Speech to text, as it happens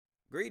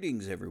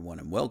Greetings, everyone,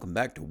 and welcome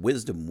back to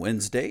Wisdom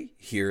Wednesday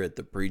here at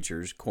the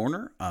Preacher's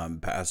Corner. I'm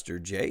Pastor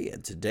Jay,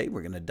 and today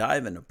we're going to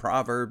dive into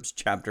Proverbs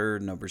chapter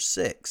number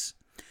 6.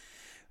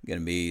 We're going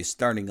to be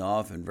starting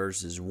off in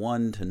verses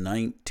 1 to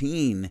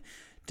 19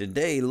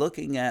 today,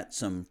 looking at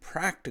some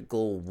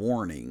practical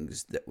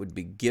warnings that would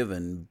be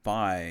given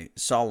by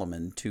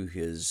Solomon to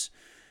his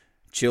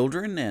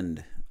children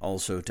and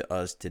also to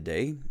us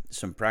today.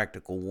 Some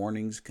practical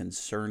warnings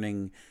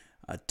concerning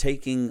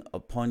taking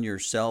upon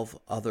yourself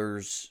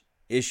others'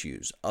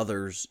 issues,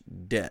 others'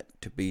 debt,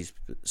 to be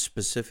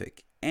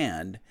specific,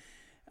 and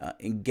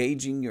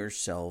engaging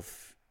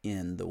yourself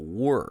in the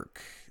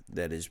work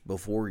that is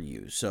before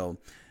you. So,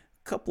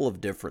 a couple of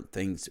different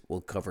things that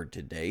we'll cover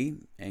today,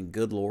 and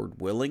good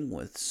Lord willing,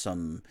 with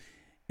some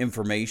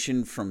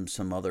information from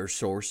some other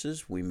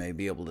sources, we may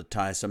be able to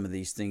tie some of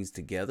these things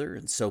together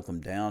and soak them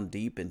down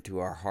deep into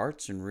our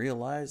hearts and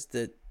realize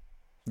that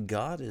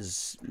God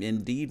is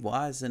indeed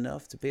wise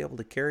enough to be able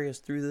to carry us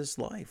through this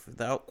life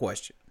without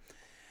question.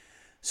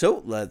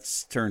 So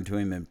let's turn to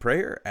Him in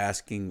prayer,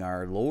 asking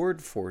our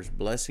Lord for His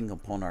blessing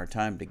upon our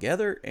time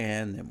together,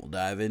 and then we'll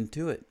dive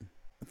into it.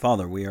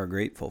 Father, we are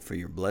grateful for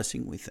your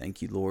blessing. We thank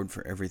you, Lord,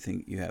 for everything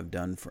that you have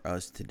done for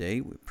us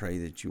today. We pray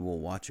that you will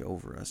watch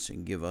over us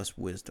and give us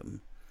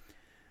wisdom.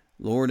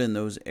 Lord, in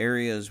those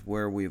areas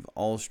where we've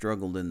all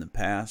struggled in the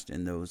past,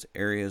 in those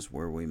areas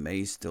where we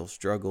may still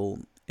struggle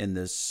in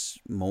this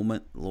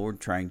moment,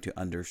 Lord, trying to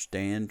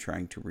understand,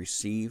 trying to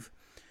receive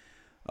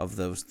of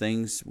those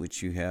things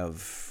which you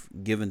have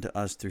given to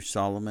us through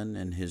Solomon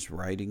and his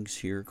writings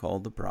here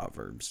called the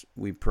Proverbs.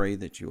 We pray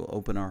that you will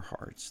open our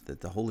hearts,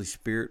 that the Holy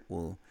Spirit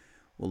will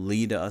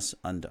lead us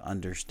unto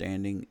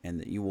understanding,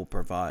 and that you will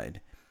provide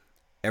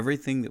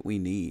everything that we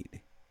need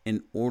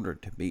in order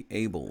to be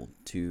able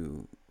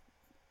to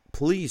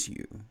please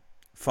you,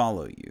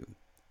 follow you,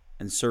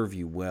 and serve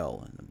you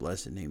well in the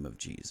blessed name of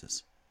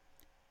Jesus.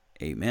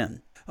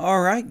 Amen.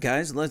 All right,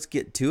 guys, let's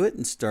get to it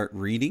and start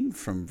reading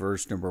from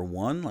verse number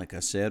 1. Like I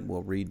said,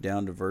 we'll read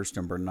down to verse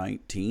number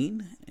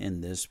 19.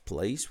 In this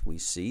place, we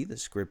see the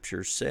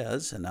scripture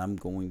says, and I'm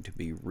going to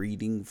be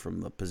reading from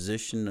the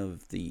position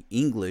of the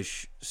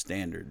English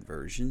Standard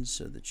Version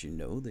so that you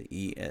know, the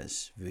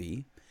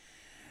ESV.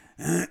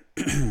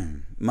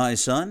 My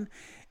son,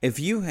 if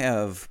you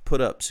have put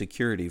up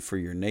security for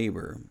your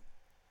neighbor,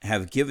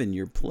 have given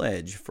your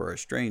pledge for a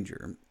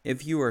stranger,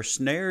 if you are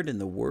snared in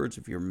the words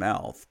of your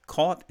mouth,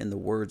 caught in the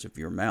words of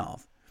your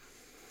mouth,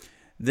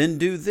 then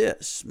do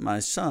this, my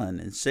son,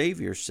 and save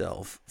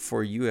yourself,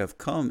 for you have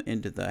come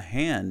into the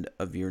hand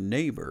of your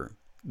neighbor.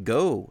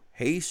 Go,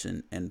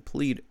 hasten, and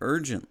plead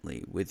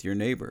urgently with your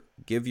neighbor.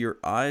 Give your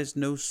eyes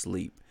no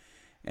sleep,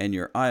 and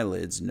your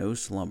eyelids no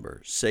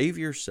slumber. Save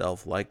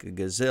yourself like a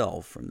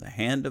gazelle from the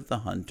hand of the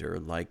hunter,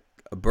 like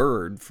a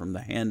bird from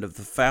the hand of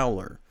the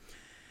fowler.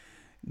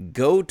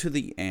 Go to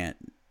the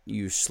ant,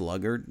 you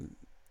sluggard.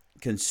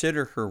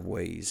 Consider her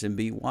ways and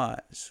be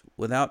wise.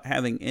 Without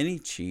having any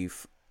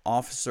chief,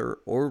 officer,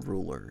 or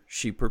ruler,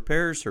 she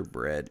prepares her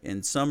bread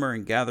in summer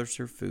and gathers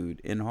her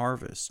food in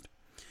harvest.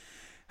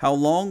 How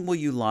long will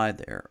you lie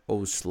there,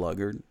 O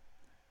sluggard?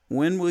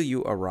 When will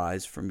you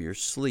arise from your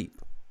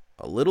sleep?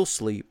 A little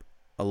sleep,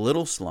 a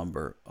little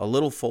slumber, a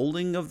little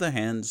folding of the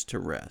hands to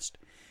rest,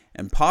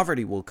 and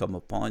poverty will come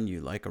upon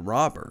you like a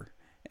robber,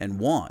 and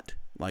want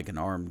like an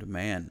armed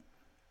man.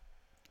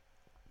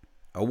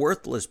 A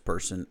worthless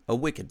person, a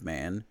wicked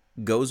man,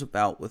 goes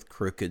about with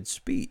crooked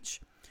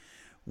speech,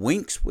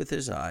 winks with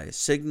his eyes,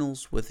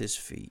 signals with his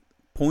feet,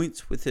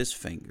 points with his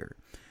finger,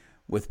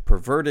 with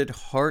perverted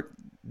heart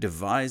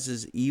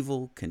devises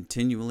evil,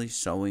 continually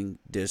sowing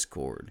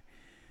discord.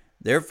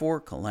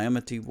 Therefore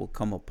calamity will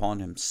come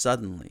upon him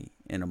suddenly.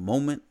 In a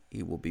moment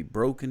he will be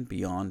broken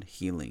beyond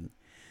healing.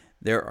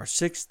 There are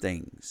 6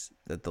 things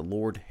that the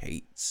Lord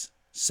hates.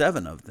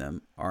 7 of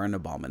them are an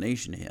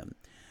abomination to him: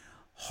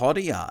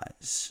 haughty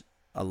eyes,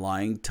 a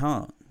lying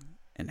tongue,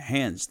 and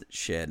hands that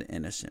shed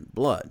innocent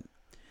blood,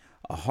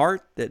 a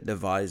heart that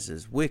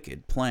devises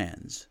wicked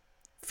plans,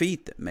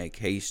 feet that make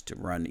haste to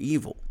run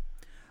evil,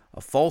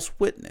 a false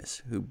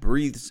witness who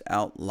breathes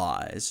out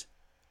lies,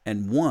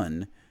 and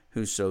one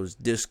who sows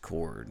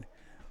discord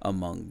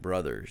among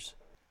brothers.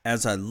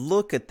 As I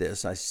look at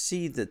this, I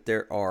see that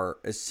there are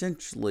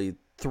essentially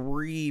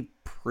 3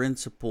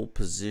 principal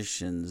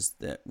positions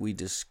that we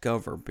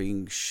discover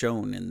being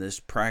shown in this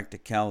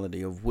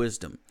practicality of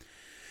wisdom.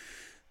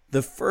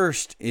 The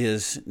first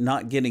is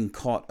not getting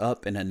caught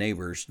up in a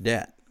neighbor's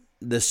debt.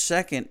 The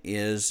second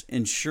is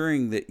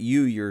ensuring that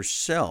you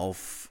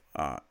yourself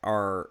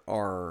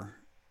are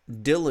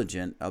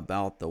diligent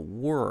about the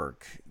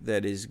work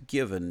that is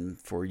given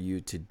for you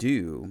to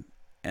do.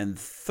 And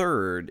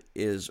third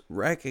is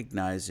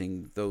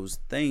recognizing those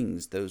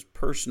things, those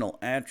personal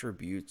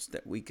attributes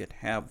that we could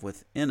have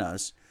within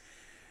us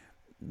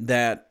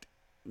that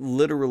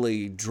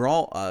literally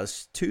draw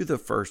us to the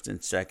first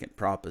and second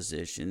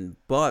proposition,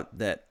 but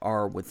that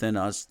are within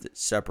us that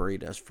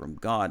separate us from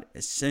God,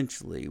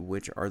 essentially,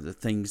 which are the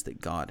things that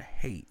God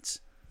hates.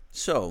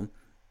 So,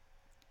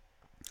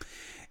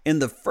 In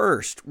the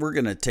first, we're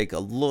going to take a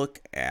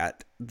look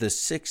at the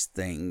 6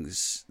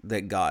 things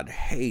that God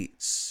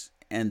hates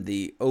and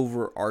the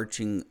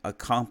overarching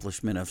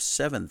accomplishment of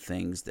 7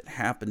 things that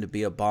happen to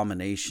be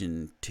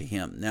abomination to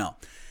him. Now,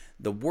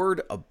 the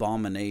word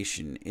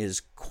abomination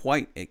is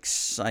quite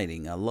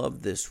exciting. I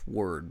love this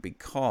word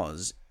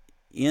because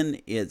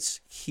in its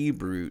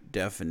Hebrew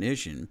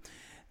definition,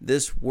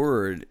 this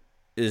word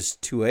is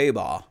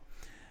tueba.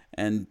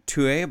 And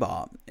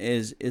tueba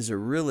is a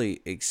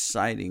really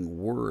exciting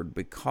word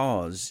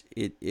because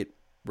it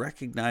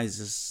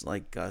recognizes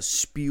like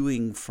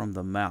spewing from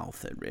the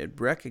mouth.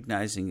 It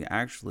recognizing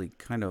actually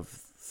kind of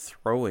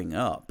throwing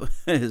up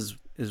is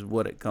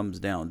what it comes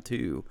down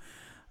to.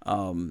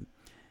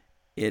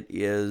 It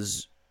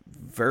is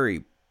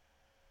very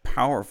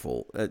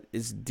powerful.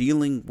 It's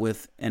dealing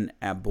with an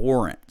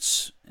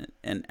abhorrence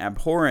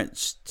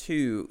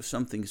to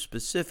something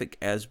specific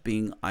as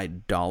being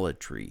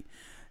idolatry.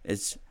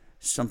 It's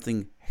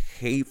something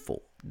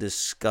hateful,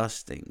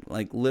 disgusting.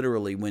 Like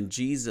literally when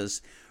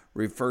Jesus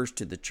refers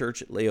to the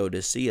church at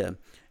Laodicea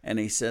and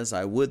he says,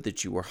 I would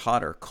that you were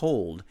hot or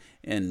cold,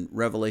 in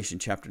Revelation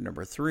chapter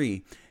number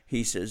 3,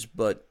 he says,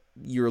 but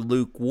you're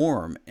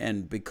lukewarm,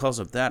 and because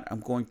of that, I'm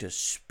going to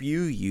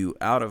spew you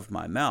out of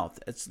my mouth.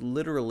 It's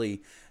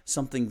literally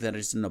something that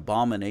is an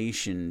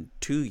abomination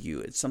to you.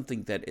 It's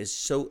something that is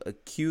so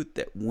acute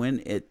that when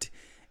it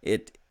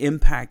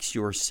impacts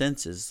your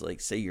senses, like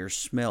say your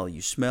smell,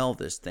 you smell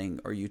this thing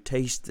or you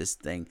taste this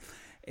thing,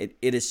 it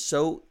is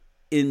so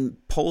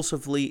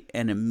impulsively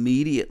and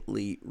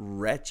immediately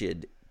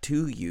wretched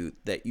to you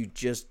that you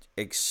just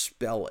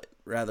expel it.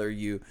 Rather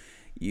you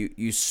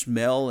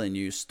smell and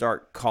you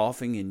start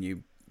coughing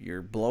and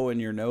you're blowing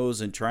your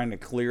nose and trying to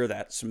clear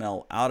that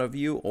smell out of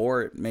you,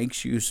 or it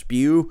makes you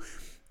spew,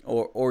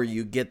 or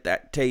you get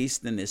that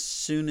taste, and as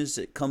soon as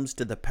it comes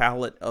to the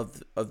palate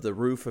of the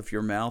roof of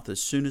your mouth,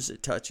 as soon as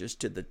it touches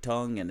to the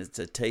tongue, and it's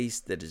a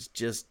taste that is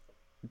just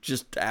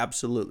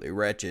absolutely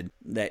wretched,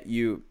 that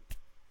you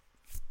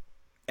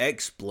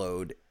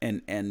explode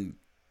and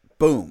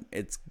boom,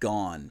 it's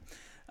gone.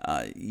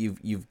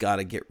 You've got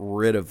to get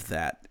rid of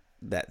that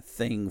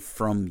thing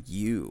from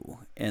you.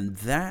 And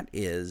that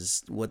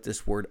is what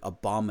this word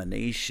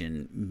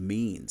abomination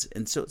means.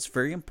 And so it's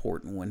very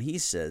important when he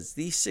says,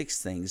 these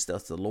 6 things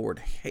doth the Lord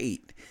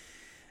hate,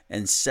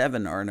 and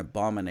 7 are an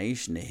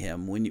abomination to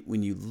him.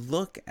 When you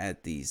look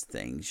at these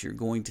things, you're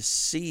going to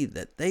see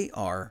that they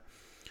are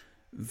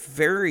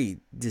very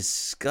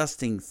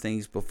disgusting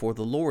things before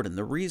the Lord. And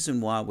the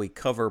reason why we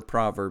cover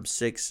Proverbs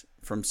 6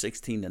 from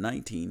 16 to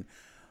 19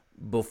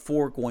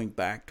 before going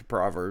back to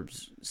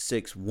Proverbs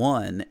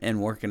 6:1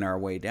 and working our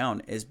way down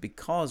is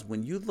because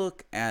when you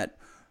look at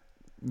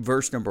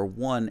verse number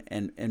 1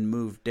 and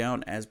move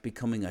down as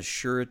becoming a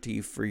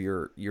surety for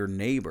your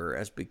neighbor,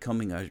 as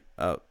becoming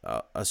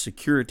a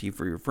security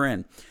for your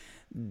friend,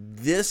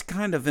 this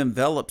kind of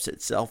envelops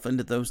itself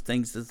into those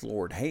things that the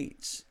Lord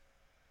hates,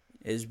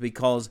 is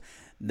because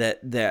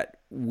that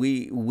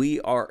we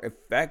are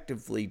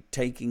effectively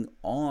taking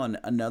on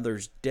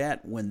another's debt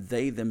when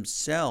they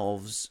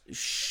themselves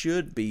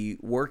should be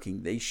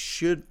working. They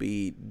should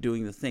be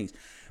doing the things.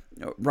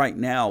 Right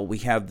now, we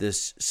have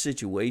this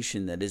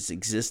situation that is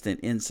existent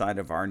inside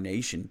of our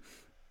nation,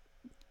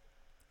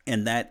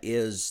 and that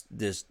is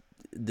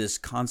this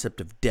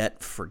concept of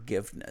debt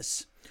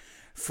forgiveness.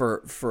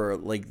 For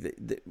like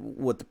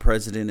what the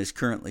president is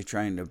currently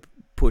trying to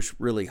push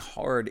really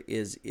hard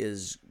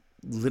is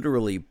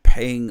literally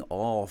paying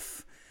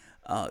off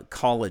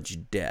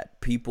college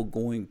debt. People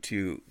going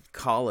to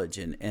college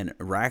and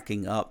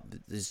racking up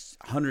this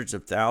hundreds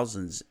of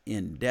thousands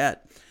in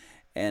debt,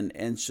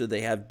 and so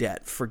they have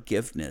debt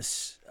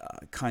forgiveness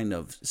kind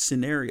of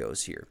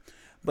scenarios here.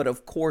 But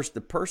of course, the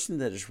person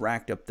that has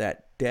racked up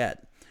that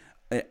debt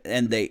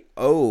and they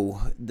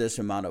owe this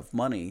amount of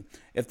money,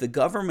 if the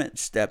government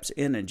steps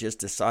in and just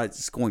decides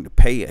it's going to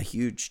pay a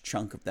huge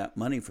chunk of that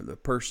money from the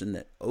person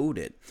that owed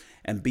it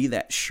and be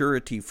that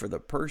surety for the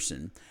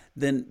person,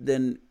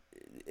 then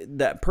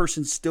that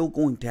person's still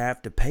going to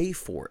have to pay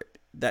for it.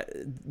 That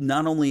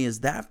not only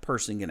is that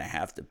person going to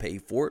have to pay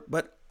for it,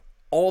 but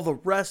all the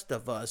rest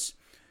of us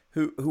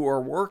who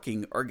are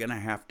working are going to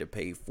have to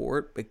pay for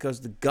it because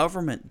the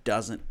government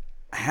doesn't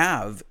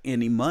have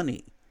any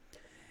money.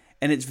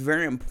 And it's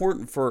very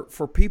important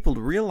for people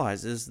to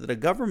realize is that a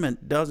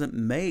government doesn't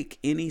make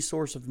any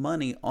source of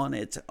money on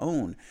its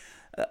own.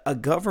 A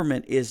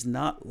government is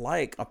not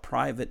like a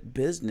private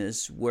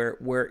business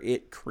where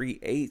it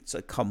creates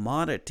a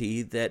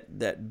commodity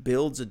that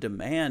builds a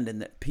demand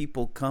and that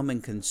people come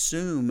and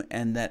consume,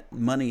 and that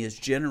money is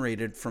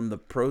generated from the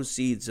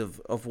proceeds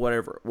of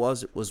whatever it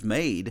was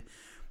made.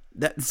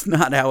 That's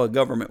not how a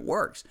government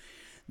works.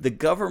 The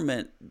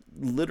government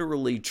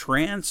literally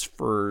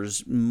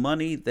transfers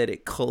money that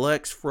it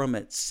collects from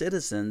its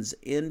citizens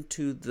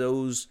into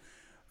those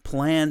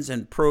plans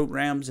and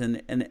programs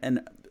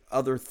and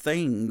other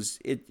things.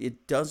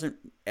 It doesn't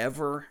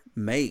ever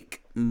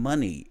make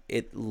money.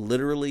 It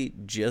literally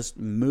just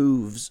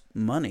moves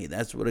money.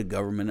 That's what a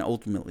government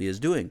ultimately is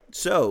doing.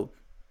 So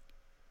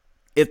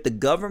if the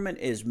government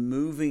is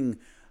moving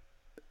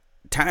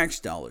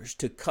tax dollars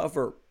to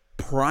cover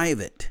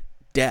private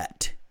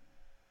debt.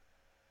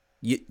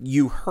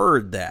 You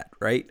heard that,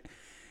 right?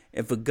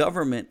 If a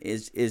government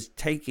is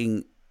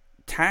taking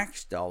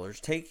tax dollars,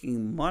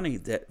 taking money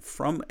that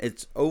from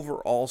its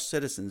overall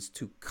citizens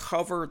to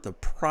cover the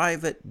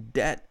private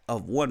debt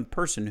of one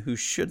person who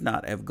should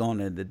not have gone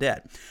into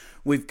debt.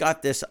 We've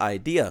got this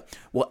idea,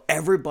 well,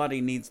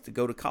 everybody needs to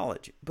go to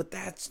college, but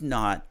that's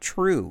not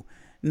true.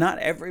 Not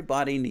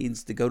everybody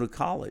needs to go to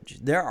college.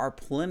 There are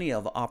plenty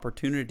of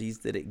opportunities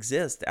that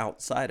exist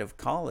outside of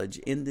college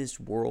in this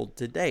world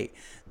today.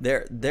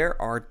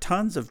 There are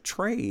tons of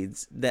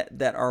trades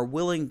that are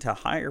willing to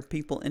hire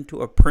people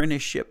into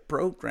apprenticeship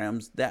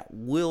programs that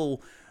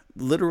will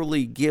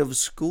literally give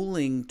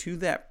schooling to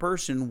that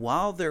person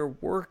while they're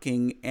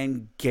working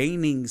and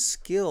gaining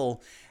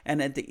skill. And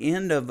at the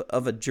end of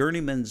a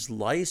journeyman's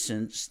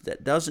license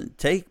that doesn't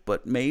take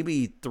but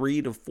maybe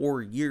 3 to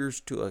 4 years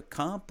to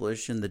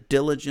accomplish, and the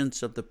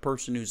diligence of the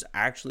person who's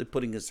actually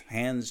putting his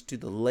hands to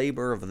the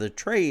labor of the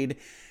trade,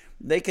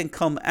 they can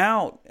come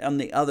out on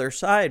the other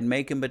side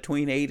making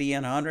between $80,000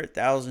 and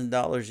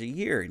 $100,000 a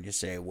year. And you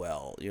say,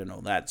 well,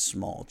 that's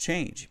small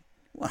change.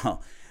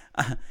 Well,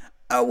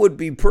 I would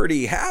be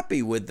pretty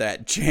happy with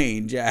that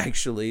change,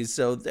 actually.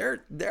 So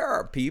there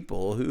are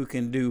people who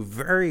can do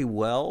very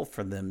well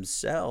for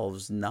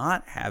themselves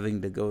not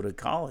having to go to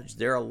college.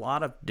 There are a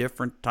lot of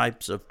different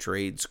types of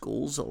trade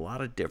schools, a lot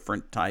of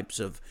different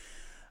types of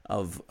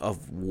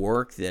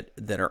work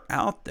that are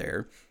out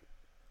there.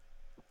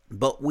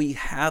 But we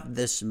have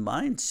this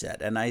mindset,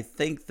 and I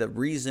think the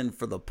reason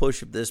for the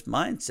push of this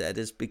mindset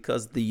is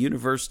because the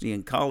university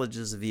and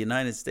colleges of the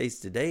United States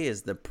today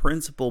is the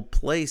principal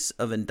place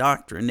of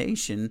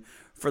indoctrination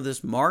for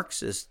this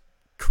Marxist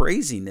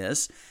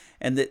craziness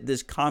and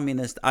this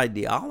communist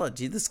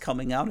ideology that's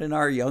coming out in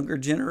our younger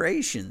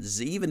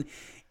generations, even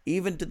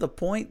to the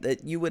point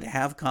that you would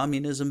have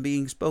communism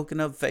being spoken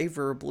of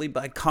favorably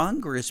by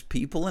Congress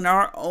people in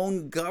our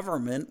own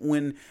government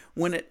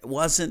when it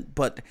wasn't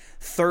but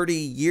 30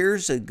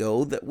 years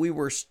ago that we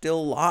were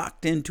still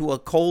locked into a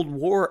Cold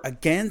War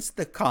against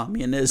the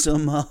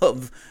communism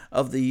of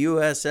the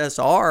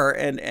USSR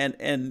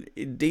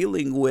and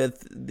dealing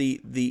with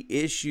the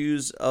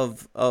issues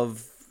of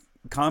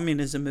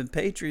communism and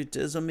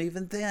patriotism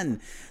even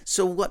then.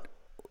 So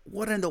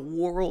what in the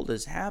world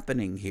is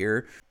happening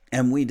here?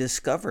 And we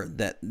discovered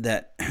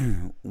that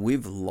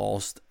we've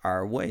lost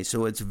our way.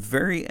 So it's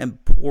very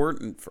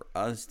important for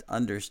us to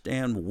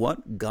understand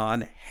what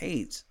God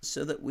hates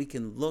so that we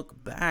can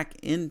look back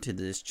into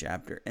this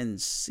chapter and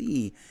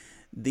see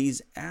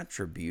these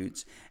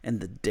attributes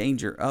and the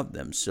danger of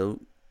them.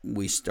 So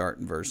we start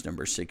in verse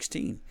number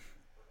 16.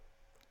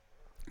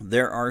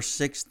 There are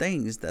 6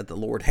 things that the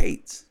Lord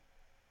hates.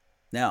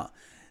 Now,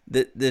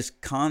 this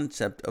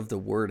concept of the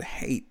word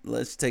hate,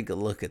 let's take a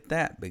look at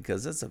that,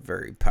 because that's a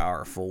very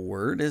powerful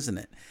word, isn't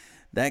it?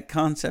 That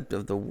concept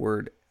of the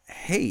word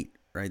hate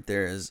right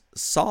there is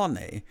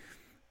sane,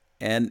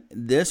 and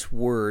this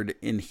word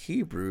in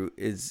Hebrew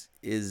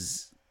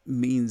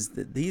means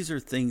that these are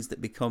things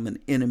that become an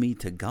enemy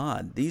to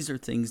God. These are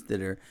things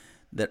that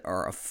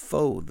are a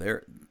foe.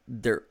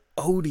 They're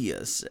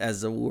odious,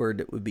 as a word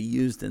that would be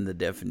used in the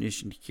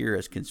definition here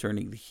as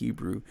concerning the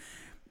Hebrew.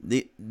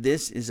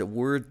 This is a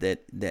word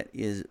that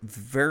is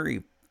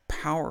very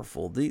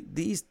powerful.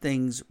 These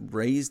things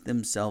raise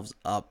themselves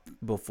up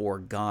before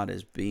God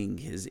as being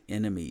his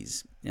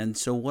enemies. And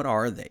so what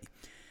are they?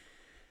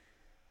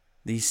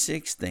 These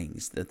 6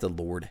 things that the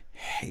Lord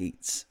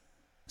hates.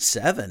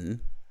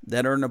 7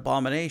 that are an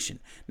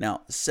abomination.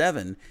 Now,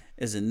 7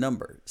 is a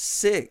number.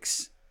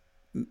 6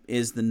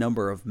 is the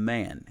number of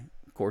man.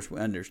 Of course, we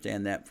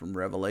understand that from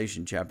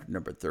Revelation chapter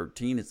number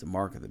 13. It's the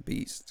mark of the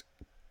beast.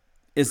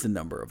 Is the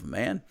number of a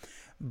man,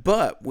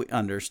 but we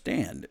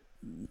understand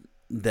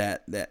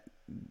that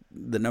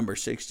the number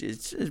 6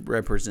 it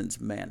represents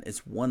man.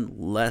 It's one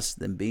less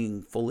than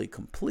being fully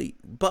complete.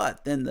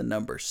 But then the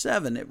number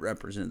 7, it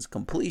represents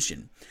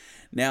completion.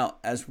 Now,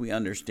 as we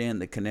understand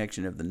the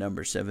connection of the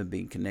number 7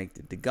 being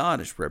connected to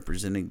God is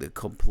representing the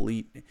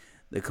complete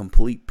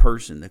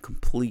person, the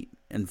complete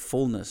and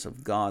fullness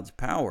of God's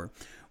power.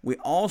 We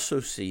also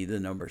see the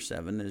number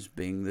 7 as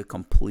being the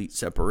complete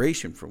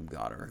separation from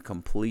God, or a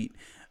complete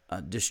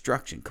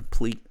destruction,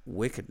 complete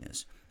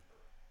wickedness.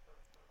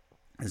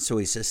 And so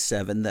he says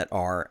 7 that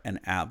are an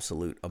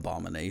absolute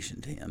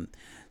abomination to him.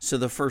 So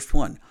the first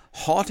one,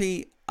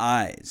 haughty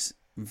eyes.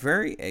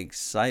 Very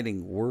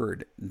exciting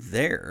word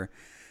there.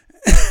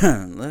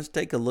 Let's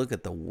take a look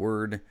at the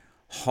word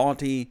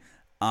haughty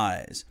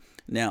eyes.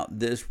 Now,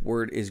 this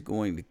word is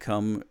going to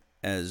come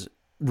as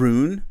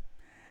rune.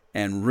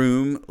 And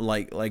room,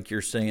 like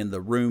you're saying, the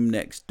room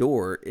next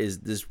door, is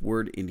this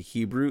word in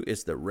Hebrew.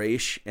 It's the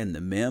resh and the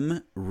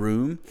mem.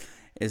 Room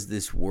is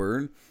this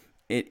word.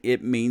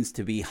 It means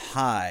to be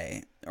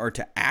high, or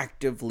to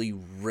actively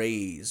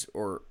raise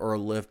or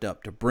lift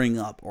up, to bring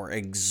up or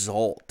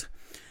exalt.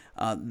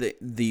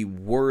 The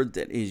word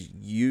that is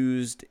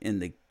used in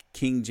the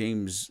King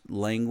James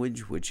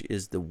language, which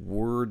is the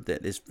word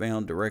that is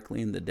found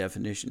directly in the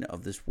definition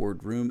of this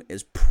word room,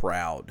 is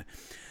proud.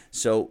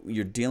 So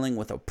you're dealing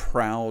with a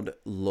proud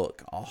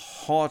look, a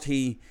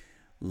haughty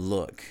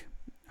look,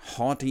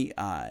 haughty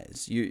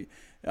eyes.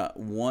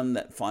 One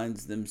that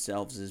finds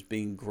themselves as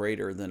being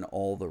greater than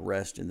all the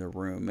rest in the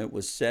room. It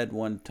was said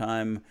one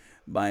time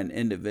by an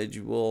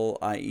individual,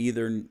 I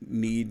either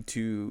need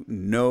to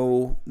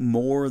know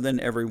more than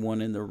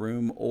everyone in the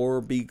room or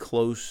be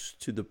close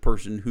to the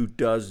person who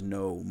does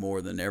know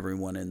more than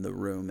everyone in the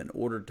room in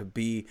order to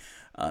be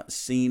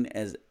seen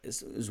as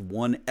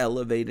one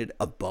elevated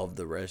above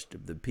the rest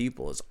of the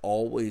people, as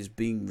always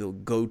being the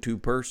go-to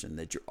person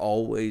that you're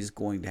always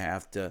going to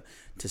have to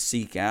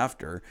seek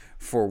after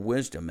for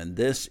wisdom. And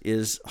this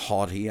is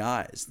haughty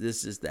eyes.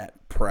 This is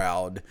that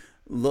proud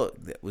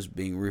look that was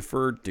being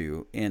referred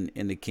to in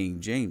the King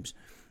James.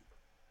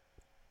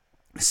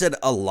 It said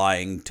a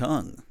lying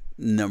tongue.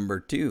 Number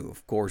two,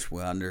 of course,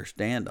 we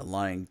understand a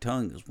lying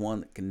tongue is one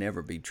that can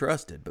never be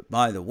trusted. But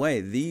by the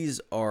way, these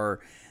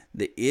are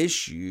the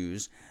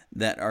issues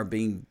that are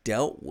being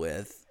dealt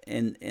with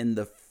in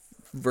the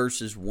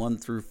verses 1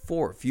 through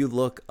 4. If you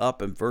look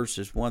up in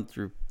verses 1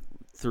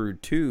 through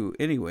 2,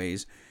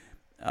 anyways,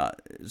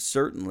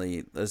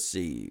 certainly, let's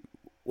see,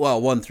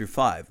 1 through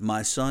 5.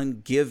 My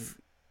son,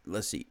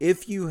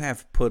 if you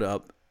have put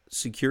up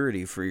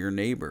security for your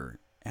neighbor,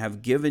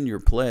 have given your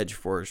pledge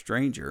for a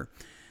stranger,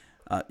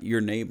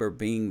 your neighbor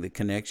being the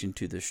connection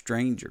to the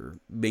stranger,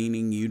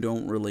 meaning you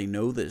don't really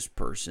know this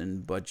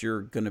person, but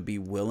you're going to be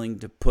willing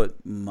to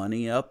put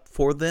money up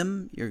for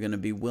them. You're going to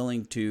be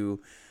willing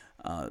to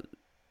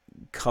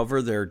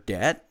cover their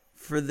debt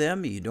for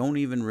them. You don't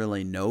even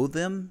really know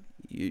them.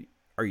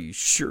 Are you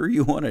sure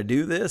you want to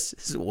do this?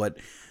 This is what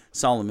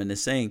Solomon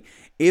is saying.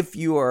 If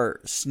you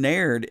are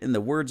snared in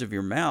the words of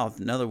your mouth,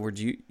 in other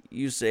words,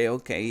 you say,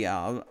 okay,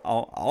 yeah,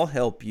 I'll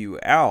help you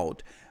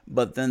out,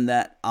 but then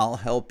that I'll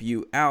help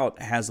you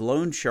out has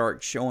loan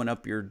sharks showing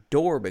up your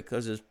door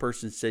because this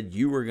person said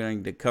you were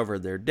going to cover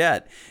their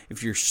debt.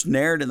 If you're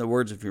snared in the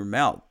words of your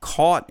mouth,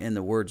 caught in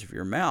the words of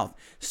your mouth,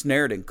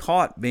 snared and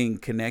caught being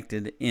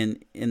connected in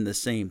the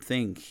same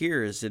thing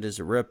here, as it is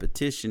a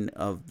repetition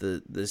of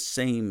the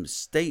same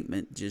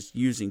statement, just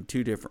using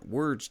two different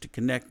words to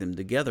connect them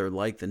together,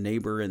 like the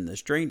neighbor and the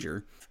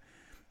stranger.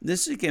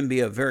 This can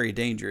be a very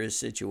dangerous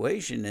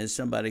situation as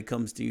somebody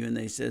comes to you and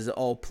they says,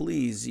 oh,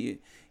 please, you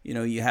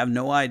have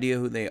no idea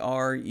who they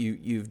are.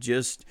 You've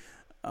just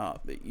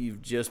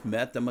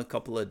met them a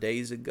couple of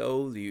days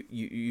ago.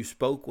 You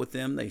spoke with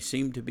them. They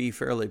seem to be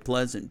fairly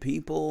pleasant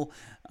people.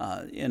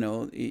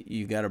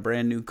 You got a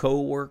brand new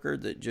coworker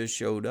that just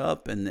showed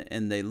up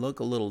and they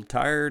look a little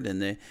tired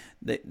and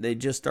they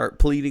just start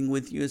pleading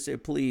with you and say,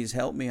 please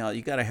help me out.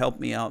 You got to help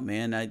me out,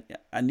 man.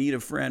 I need a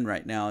friend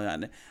right now.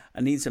 I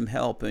need some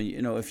help. And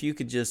if you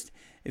could just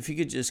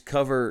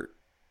cover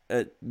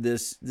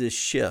this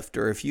shift,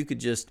 or if you could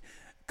just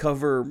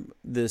cover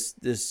this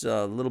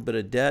little bit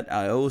of debt.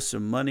 I owe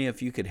some money.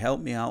 If you could help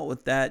me out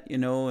with that,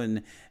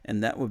 and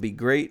that would be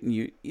great. And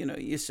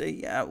you say,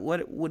 yeah,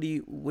 what do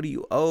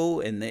you owe?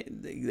 And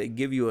they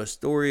give you a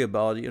story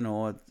about,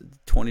 $20,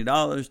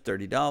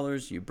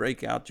 $30. You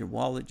break out your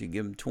wallet, you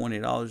give them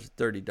 $20,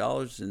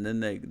 $30, and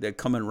then they're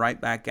coming right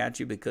back at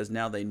you because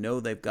now they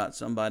know they've got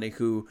somebody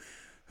who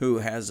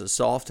has a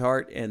soft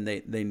heart, and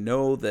they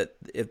know that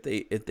if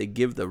they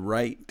give the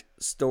right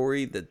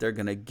story that they're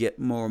going to get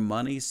more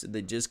money, so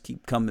they just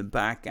keep coming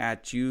back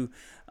at you,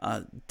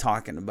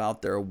 talking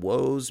about their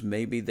woes.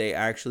 Maybe they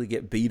actually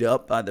get beat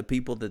up by the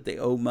people that they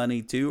owe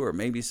money to, or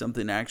maybe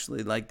something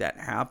actually like that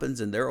happens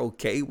and they're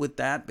okay with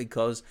that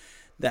because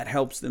that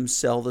helps them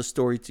sell the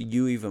story to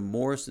you even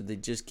more. So they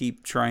just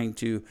keep trying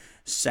to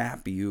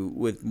sap you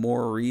with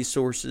more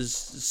resources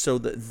so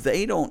that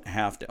they don't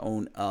have to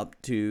own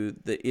up to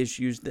the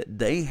issues that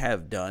they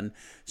have done,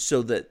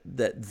 so that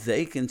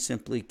they can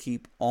simply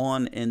keep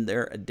on in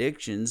their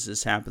addictions.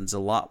 This happens a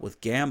lot with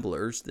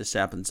gamblers. This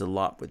happens a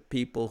lot with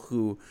people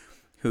who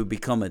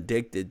become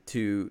addicted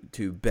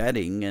to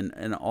betting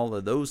and all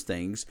of those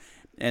things.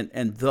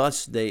 And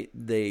thus they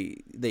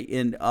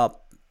end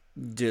up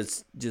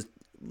just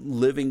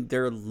living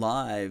their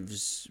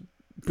lives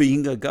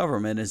being a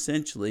government,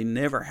 essentially,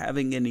 never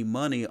having any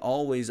money,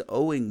 always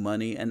owing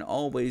money, and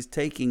always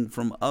taking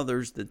from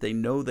others that they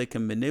know they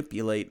can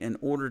manipulate in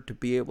order to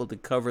be able to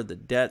cover the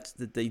debts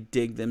that they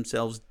dig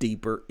themselves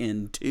deeper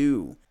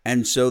into.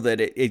 And so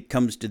that it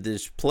comes to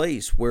this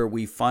place where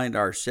we find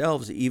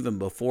ourselves even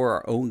before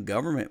our own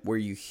government, where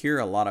you hear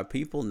a lot of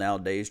people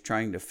nowadays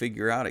trying to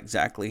figure out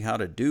exactly how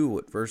to do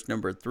what verse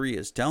number 3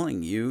 is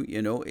telling you.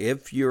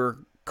 If you're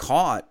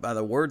caught by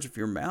the words of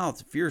your mouth,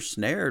 if you're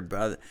snared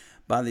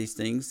by these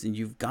things, then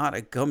you've got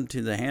to come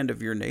to the hand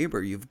of your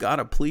neighbor. You've got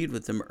to plead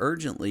with them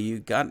urgently.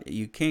 You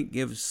can't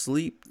give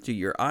sleep to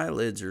your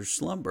eyelids or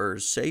slumber, or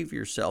save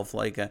yourself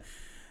like a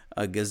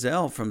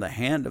gazelle from the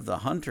hand of the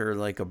hunter,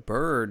 like a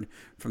bird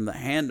from the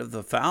hand of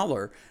the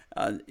fowler.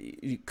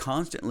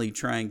 Constantly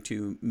trying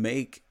to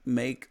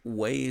make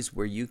ways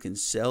where you can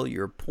sell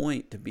your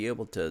point to be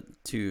able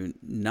to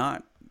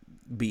not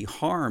be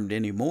harmed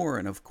anymore.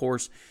 And of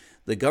course,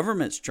 the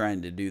government's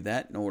trying to do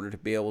that in order to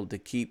be able to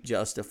keep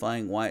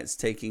justifying why it's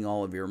taking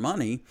all of your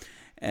money.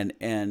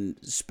 and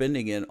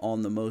spending it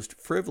on the most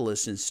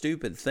frivolous and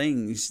stupid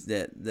things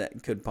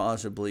that could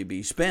possibly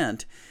be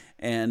spent,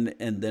 and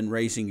then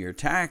raising your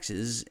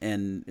taxes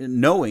and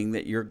knowing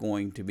that you're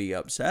going to be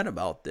upset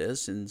about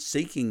this, and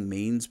seeking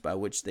means by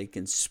which they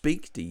can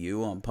speak to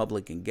you on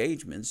public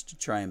engagements to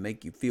try and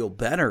make you feel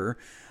better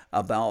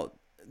about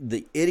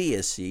the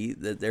idiocy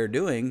that they're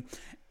doing.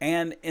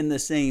 And in the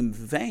same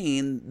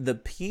vein, the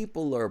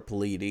people are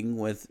pleading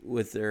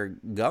with their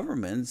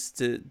governments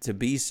to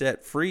be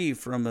set free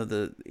from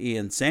the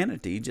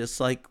insanity, just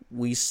like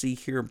we see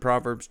here in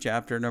Proverbs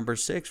chapter number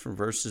 6 from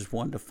verses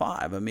 1 to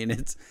 5. I mean,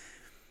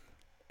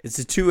 it's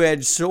a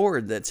two-edged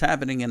sword that's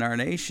happening in our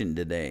nation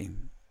today.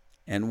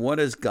 And what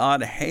does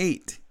God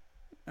hate?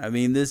 I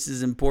mean, this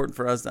is important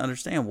for us to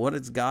understand. What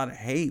does God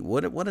hate?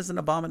 What is an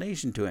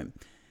abomination to him?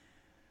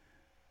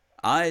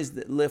 Eyes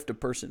that lift a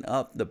person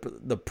up,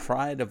 the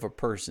pride of a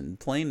person,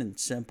 plain and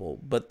simple.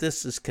 But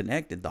this is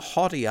connected. The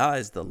haughty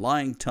eyes, the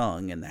lying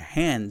tongue, and the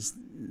hands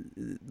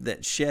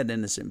that shed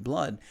innocent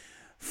blood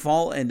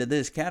fall into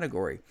this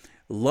category.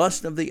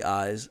 Lust of the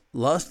eyes,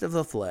 lust of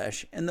the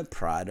flesh, and the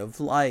pride of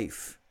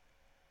life.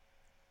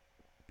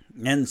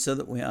 And so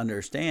that we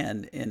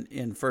understand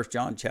in 1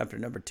 John chapter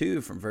number 2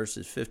 from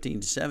verses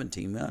 15 to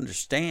 17, we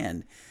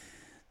understand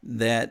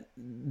that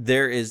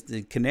there is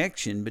the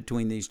connection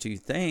between these two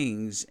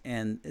things,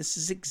 and this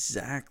is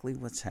exactly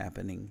what's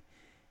happening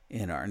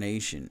in our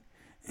nation.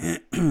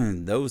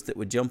 Those that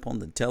would jump on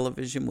the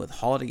television with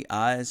haughty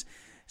eyes,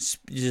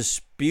 just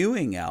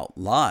spewing out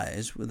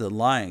lies with a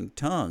lying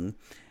tongue,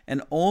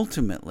 and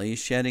ultimately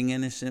shedding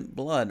innocent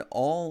blood,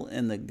 all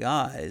in the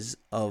guise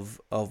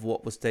of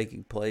what was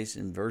taking place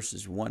in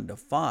verses 1 to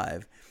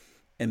 5,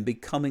 and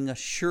becoming a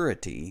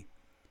surety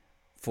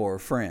for a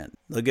friend.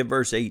 Look at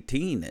verse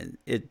 18, and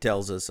it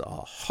tells us a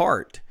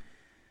heart.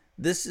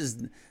 This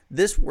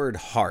word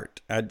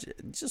heart.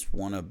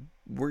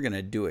 We're going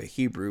to do a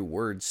Hebrew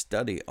word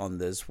study on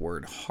this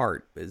word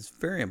heart. It's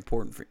very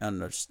important for you to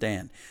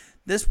understand.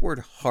 This word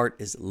heart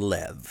is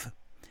lev.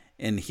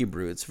 In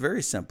Hebrew, it's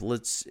very simple.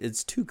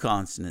 It's two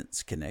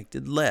consonants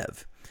connected,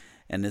 lev.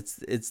 And it's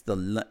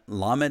the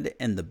lamed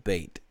and the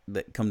bait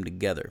that come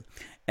together.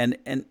 And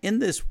in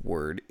this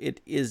word, it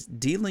is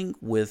dealing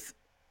with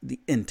the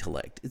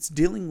intellect. It's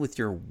dealing with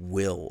your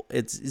will.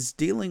 It's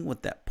dealing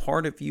with that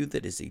part of you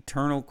that is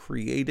eternal,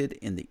 created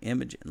in the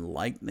image and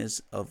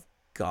likeness of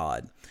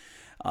God.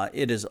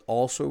 It is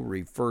also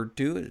referred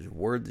to, as a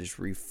word that's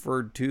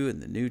referred to in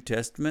the New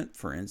Testament,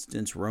 for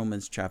instance,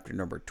 Romans chapter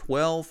number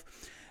 12,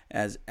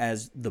 as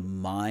the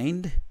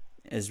mind,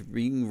 as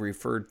being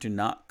referred to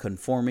not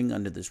conforming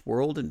unto this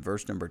world in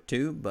verse number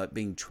 2, but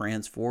being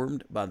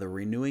transformed by the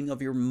renewing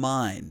of your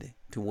mind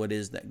to what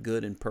is that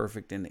good and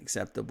perfect and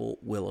acceptable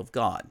will of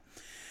God.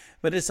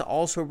 But it's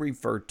also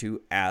referred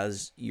to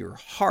as your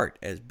heart,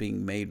 as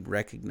being made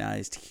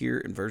recognized here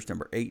in verse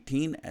number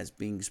 18, as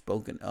being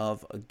spoken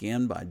of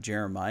again by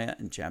Jeremiah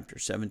in chapter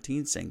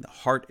 17, saying the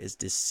heart is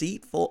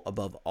deceitful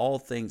above all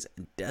things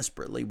and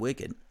desperately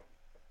wicked.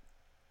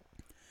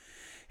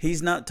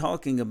 He's not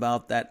talking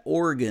about that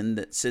organ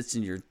that sits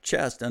in your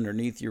chest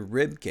underneath your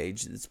rib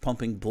cage that's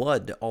pumping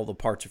blood to all the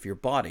parts of your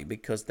body,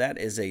 because that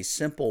is a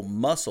simple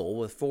muscle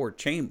with 4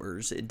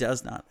 chambers. It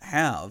does not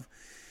have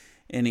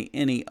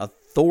any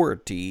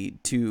authority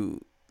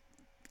to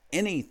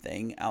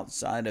anything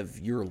outside of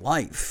your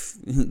life,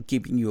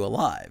 keeping you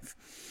alive.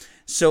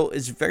 So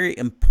it's very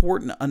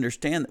important to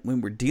understand that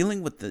when we're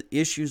dealing with the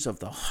issues of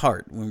the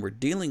heart, when we're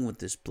dealing with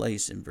this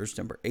place in verse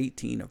number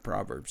 18 of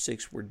Proverbs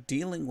 6, we're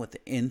dealing with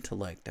the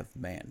intellect of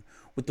man,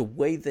 with the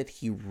way that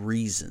he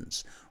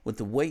reasons, with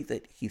the way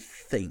that he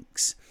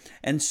thinks.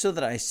 And so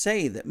that I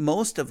say that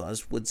most of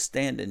us would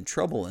stand in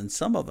trouble, and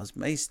some of us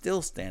may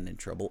still stand in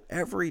trouble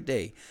every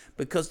day,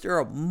 because there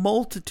are a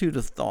multitude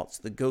of thoughts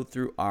that go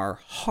through our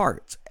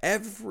hearts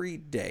every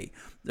day.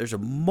 There's a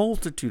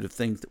multitude of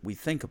things that we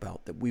think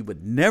about that we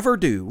would never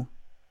do,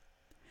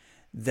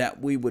 that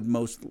we would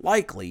most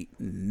likely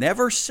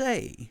never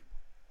say,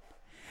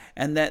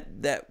 and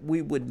that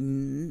we would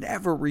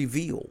never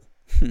reveal.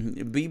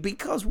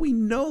 Because we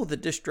know the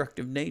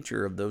destructive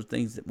nature of those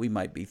things that we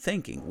might be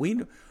thinking.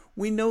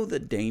 We know the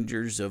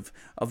dangers of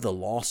the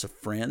loss of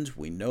friends.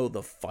 We know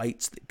the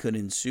fights that could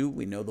ensue.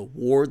 We know the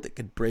war that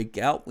could break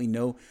out. We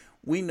know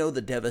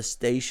the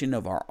devastation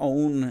of our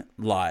own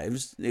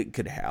lives that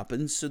could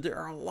happen. So there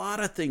are a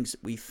lot of things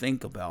that we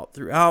think about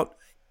throughout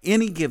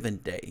any given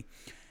day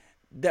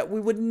that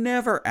we would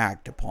never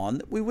act upon,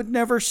 that we would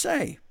never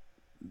say.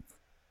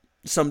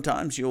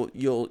 Sometimes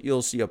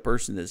you'll see a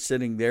person that's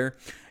sitting there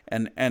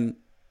and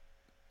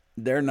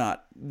they're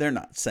not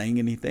saying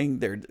anything.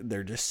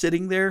 They're just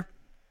sitting there,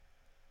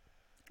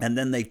 and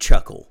then they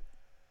chuckle.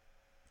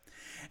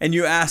 And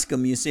you ask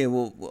them, you say,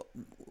 well,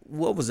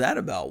 what was that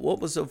about? What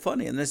was so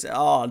funny? And they say,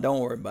 oh, don't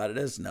worry about it.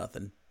 It's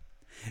nothing.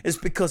 It's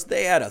because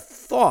they had a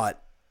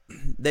thought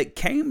that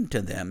came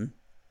to them.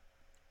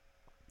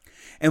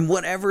 And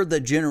whatever the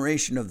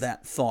generation of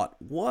that thought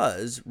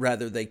was,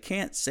 rather, they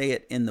can't say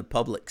it in the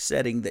public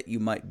setting that you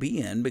might be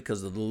in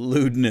because of the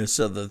lewdness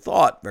of the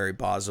thought, very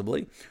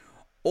possibly,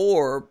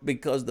 or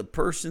because the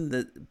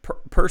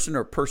person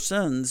or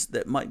persons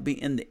that might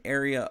be in the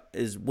area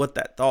is what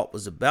that thought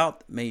was about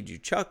that made you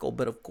chuckle.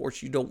 But of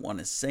course, you don't want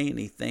to say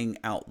anything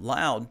out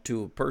loud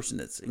to a person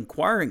that's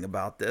inquiring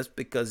about this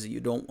because you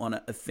don't want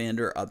to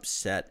offend or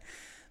upset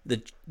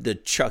the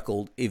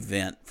chuckled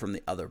event from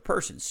the other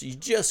person. So you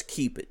just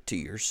keep it to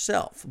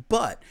yourself.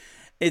 But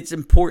it's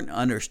important to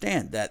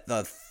understand that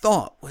the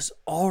thought was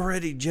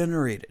already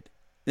generated.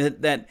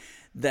 That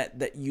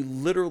you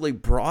literally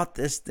brought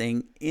this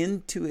thing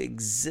into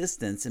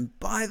existence. And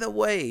by the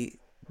way,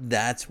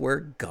 that's where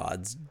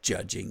God's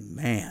judging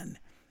man.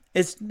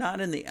 It's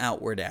not in the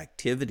outward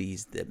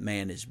activities that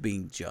man is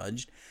being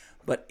judged,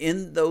 but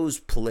in those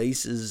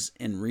places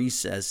and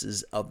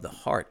recesses of the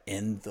heart,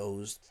 in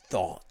those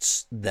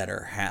thoughts that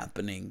are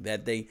happening,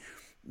 that they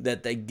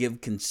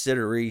give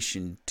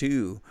consideration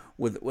to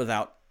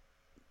without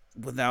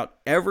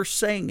ever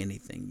saying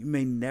anything. You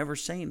may never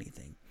say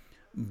anything,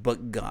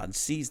 but God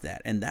sees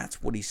that. And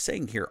that's what he's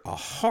saying here. A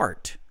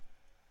heart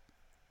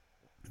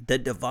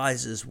that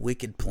devises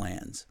wicked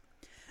plans.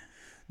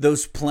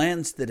 Those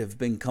plans that have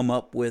been come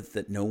up with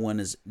that no one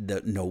knows,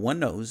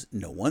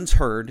 no one's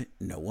heard,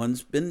 no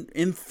one's been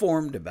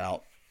informed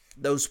about.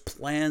 Those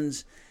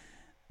plans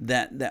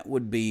that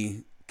would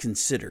be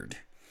considered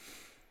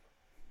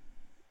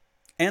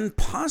and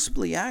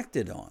possibly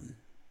acted on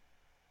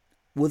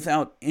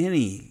without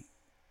any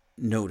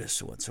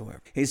notice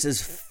whatsoever. He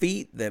says,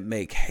 feet that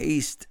make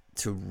haste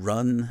to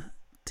run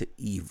to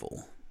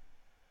evil.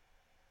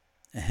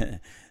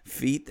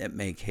 Feet that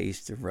make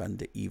haste to run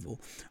to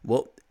evil.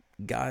 Well,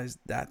 guys,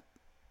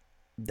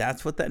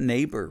 that's what that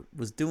neighbor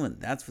was doing.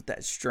 That's what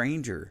that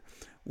stranger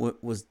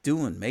was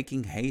doing,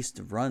 making haste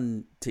to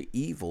run to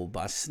evil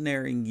by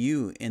snaring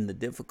you in the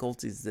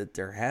difficulties that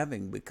they're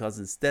having, because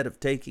instead of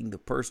taking the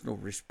personal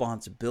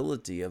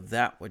responsibility of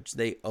that which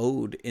they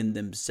owed in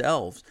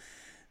themselves,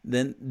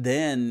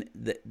 then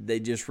they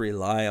just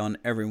rely on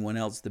everyone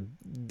else to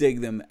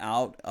dig them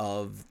out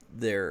of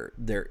their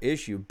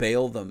issue,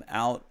 bail them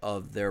out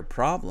of their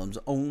problems,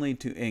 only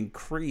to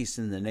increase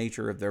in the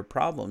nature of their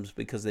problems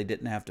because they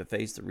didn't have to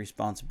face the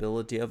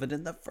responsibility of it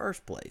in the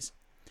first place.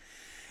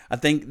 I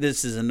think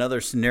this is another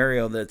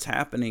scenario that's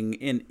happening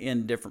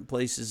in different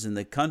places in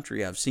the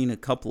country. I've seen a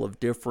couple of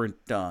different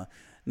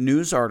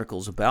news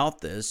articles about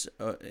this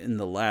in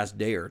the last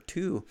day or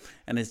two,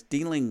 and it's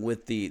dealing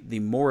with the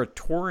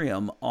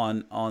moratorium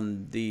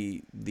on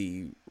the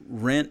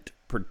rent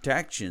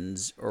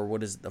protections, or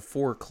what is it, the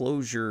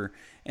foreclosure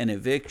and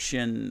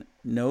eviction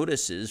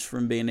notices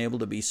from being able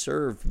to be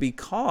served,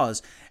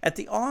 because at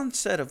the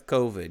onset of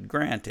COVID,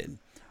 granted,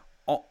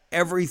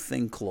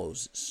 everything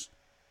closes.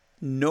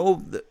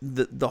 No,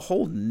 the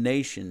whole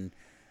nation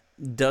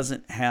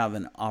doesn't have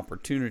an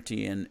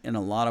opportunity in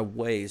a lot of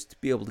ways to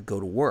be able to go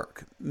to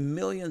work.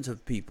 Millions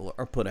of people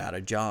are put out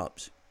of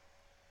jobs.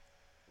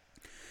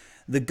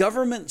 The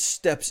government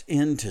steps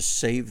in to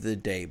save the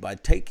day by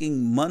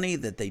taking money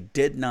that they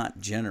did not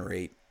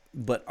generate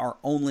but are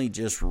only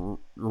just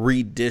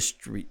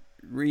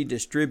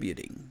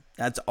redistributing.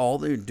 That's all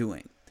they're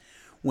doing.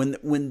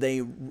 When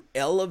they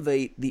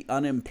elevate the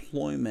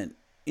unemployment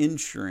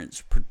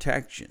insurance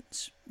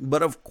protections,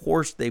 but of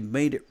course they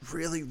made it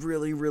really,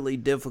 really, really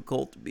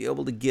difficult to be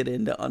able to get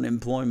into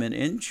unemployment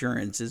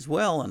insurance as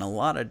well in a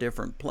lot of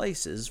different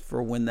places.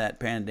 For when that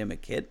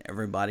pandemic hit,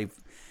 everybody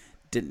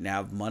didn't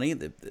have money.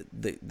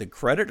 The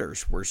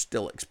creditors were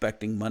still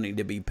expecting money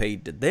to be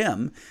paid to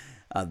them.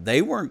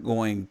 They weren't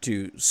going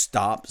to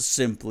stop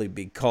simply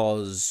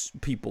because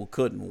people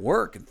couldn't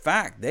work. In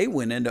fact, they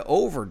went into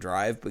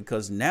overdrive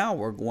because now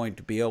we're going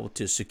to be able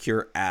to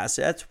secure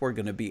assets. We're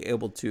going to be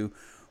able to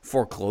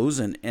foreclose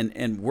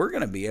and we're going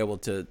to be able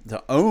to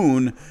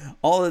own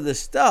all of this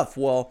stuff.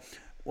 Well,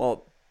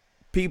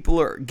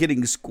 people are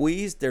getting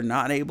squeezed. They're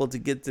not able to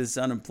get this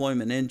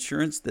unemployment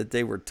insurance that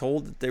they were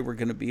told that they were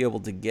going to be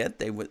able to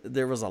get.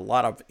 There was a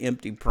lot of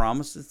empty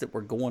promises that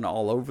were going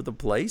all over the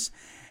place.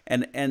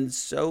 And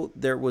so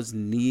there was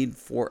need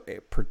for a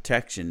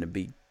protection to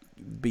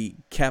be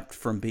kept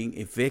from being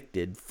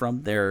evicted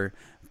from their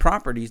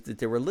properties that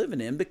they were living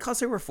in because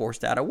they were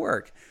forced out of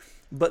work.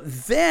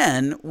 But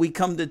then we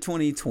come to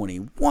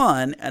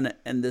 2021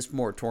 and this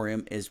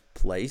moratorium is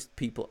placed.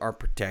 People are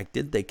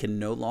protected. They can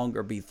no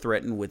longer be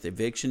threatened with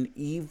eviction,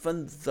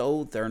 even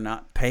though they're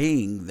not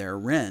paying their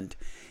rent,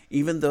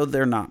 even though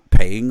they're not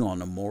paying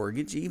on a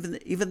mortgage, even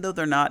though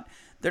they're not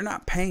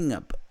paying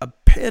a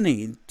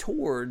penny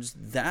towards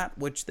that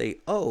which they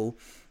owe.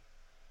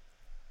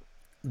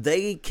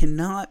 They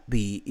cannot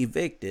be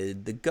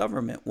evicted. The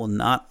government will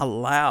not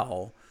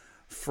allow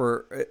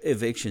for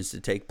evictions to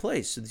take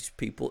place. So these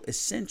people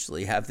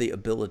essentially have the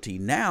ability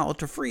now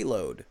to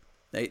freeload.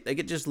 They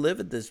could just live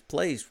at this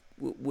place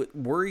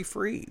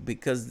worry-free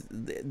because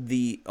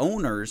the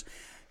owners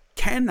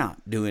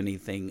cannot do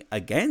anything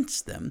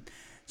against them.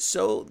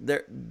 So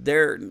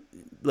they're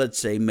let's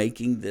say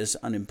making this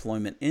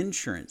unemployment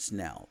insurance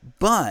now,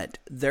 but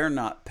they're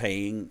not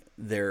paying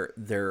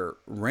their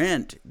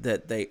rent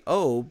that they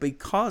owe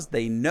because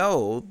they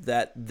know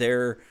that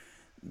their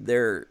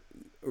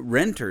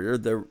renter,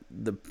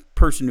 the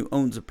person who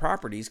owns the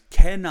properties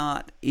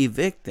cannot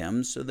evict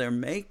them. So they're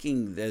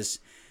making this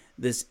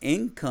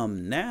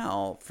income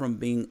now from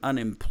being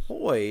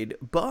unemployed,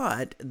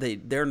 but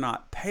they're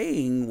not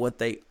paying what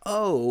they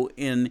owe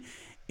in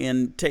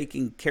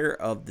taking care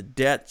of the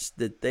debts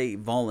that they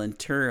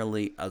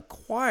voluntarily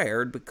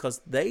acquired,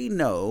 because they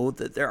know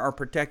that there are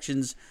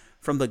protections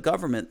from the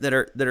government that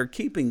are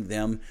keeping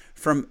them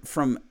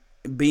from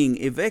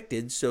being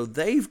evicted. So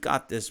they've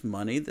got this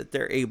money that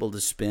they're able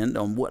to spend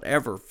on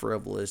whatever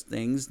frivolous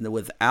things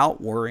without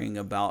worrying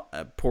about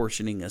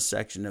apportioning a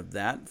section of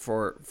that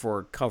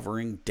for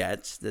covering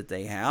debts that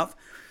they have.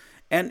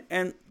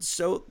 And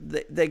so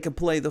they could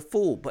play the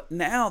fool. But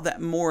now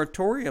that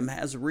moratorium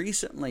has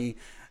recently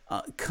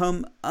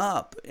come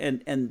up,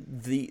 and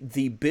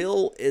the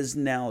bill is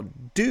now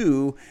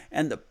due,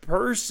 and the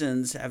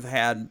persons have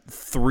had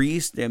 3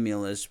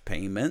 stimulus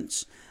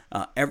payments.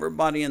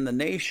 Everybody in the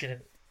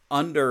nation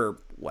under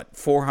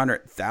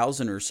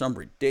 $400,000 or some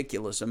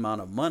ridiculous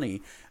amount of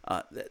money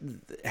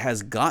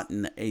has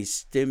gotten a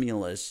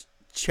stimulus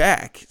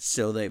check.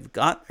 So they've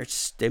got their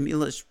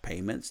stimulus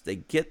payments. They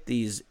get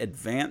these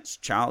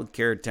advanced child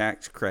care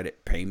tax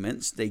credit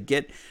payments. They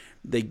get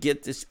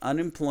this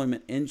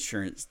unemployment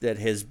insurance that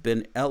has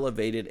been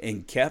elevated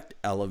and kept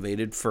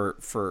elevated for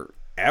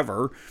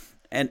forever.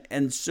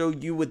 And so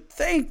you would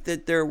think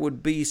that there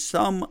would be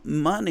some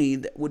money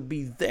that would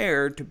be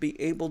there to be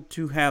able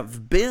to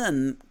have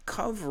been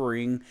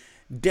covering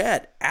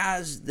debt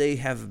as they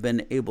have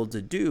been able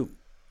to do.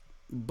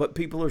 But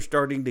people are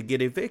starting to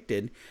get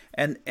evicted.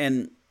 And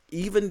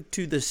even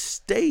to the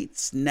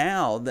states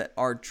now that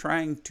are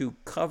trying to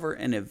cover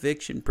an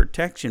eviction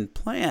protection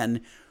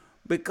plan,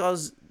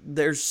 because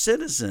their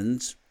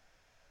citizens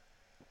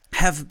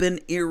have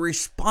been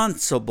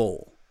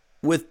irresponsible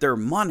with their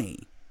money.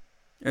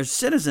 Their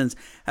citizens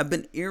have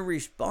been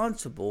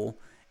irresponsible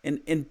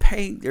in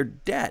paying their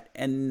debt.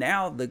 And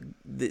now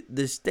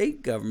the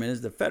state government, as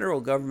the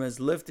federal government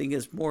is lifting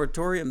its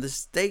moratorium, the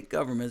state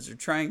governments are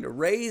trying to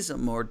raise a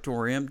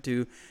moratorium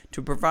to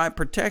provide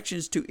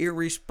protections to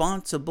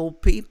irresponsible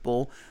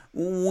people.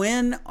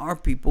 When are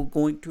people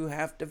going to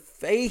have to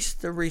face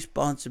the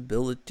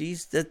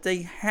responsibilities that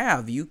they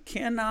have? You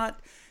cannot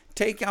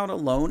take out a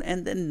loan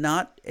and then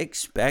not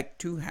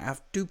expect to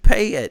have to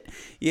pay it.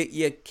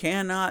 You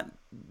cannot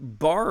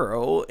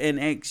borrow and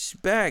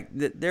expect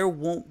that there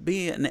won't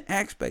be an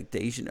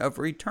expectation of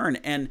return.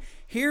 And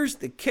here's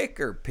the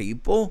kicker,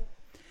 people.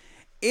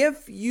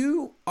 If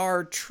you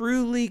are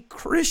truly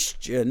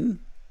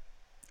Christian,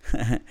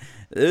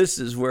 this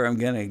is where I'm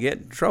going to get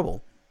in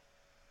trouble.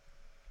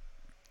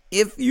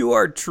 If you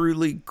are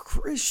truly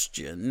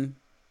Christian,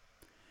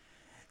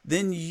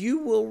 then you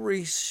will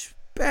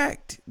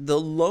respect the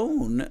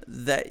loan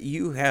that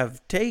you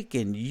have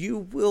taken. You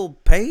will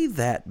pay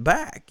that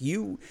back.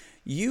 You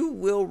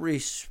will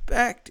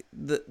respect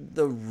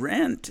the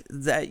rent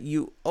that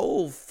you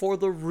owe for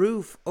the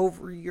roof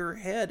over your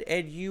head,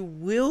 and you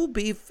will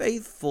be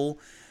faithful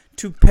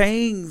to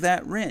paying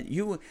that rent.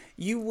 You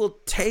will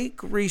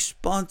take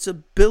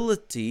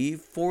responsibility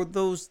for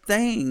those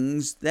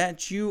things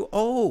that you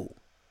owe.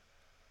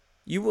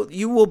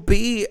 You will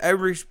be a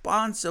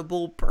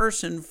responsible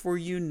person, for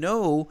you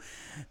know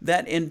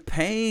that in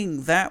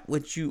paying that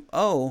which you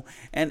owe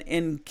and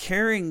in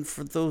caring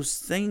for those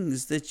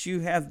things that you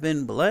have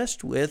been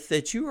blessed with,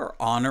 that you are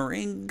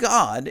honoring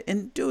God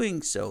in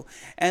doing so.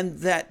 And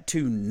that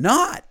to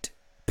not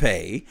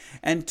pay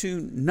and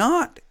to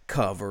not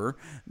cover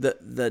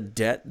the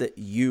debt that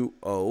you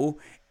owe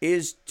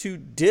is to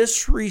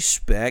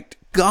disrespect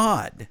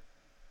God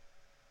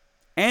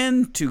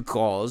and to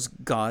cause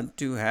God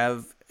to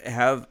have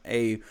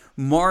a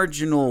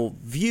marginal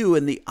view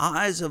in the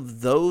eyes of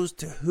those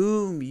to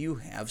whom you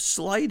have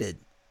slighted.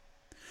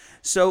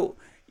 So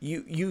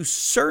you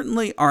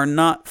certainly are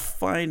not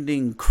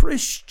finding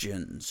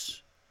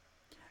Christians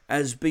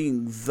as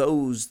being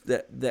those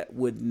that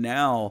would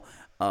now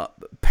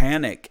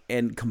panic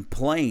and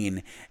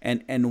complain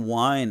and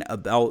whine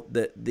about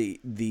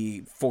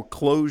the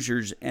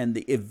foreclosures and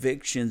the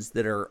evictions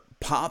that are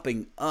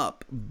popping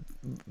up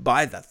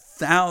by the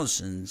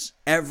thousands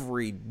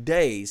every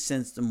day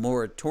since the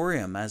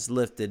moratorium has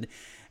lifted,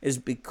 is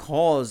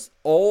because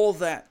all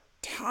that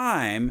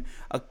time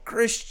a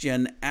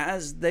Christian,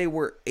 as they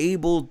were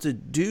able to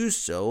do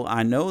so,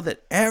 I know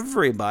that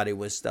everybody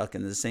was stuck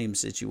in the same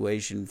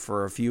situation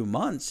for a few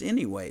months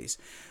anyways,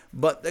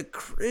 but the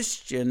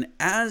Christian,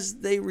 as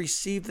they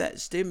received that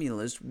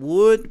stimulus,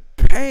 would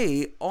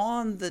pay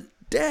on the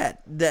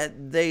debt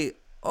that they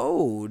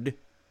owed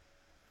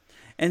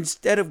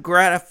instead of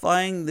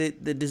gratifying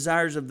the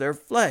desires of their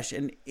flesh.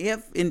 And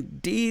if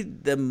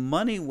indeed the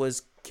money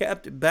was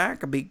kept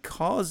back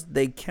because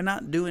they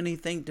cannot do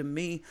anything to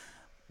me,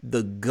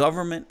 the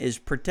government is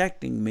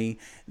protecting me,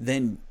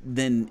 then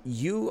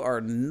you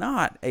are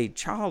not a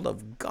child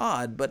of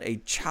God, but a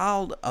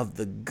child of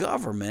the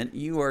government.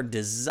 You are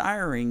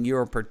desiring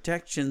your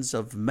protections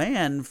of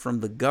man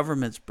from the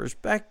government's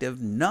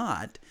perspective,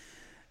 not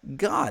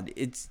God.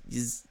 It's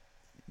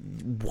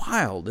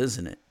wild,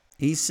 isn't it?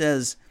 He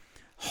says,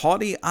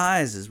 Haughty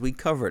eyes, as we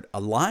covered, a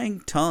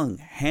lying tongue,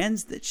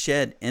 hands that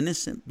shed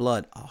innocent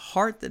blood, a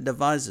heart that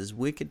devises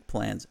wicked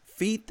plans,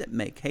 feet that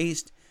make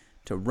haste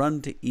to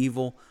run to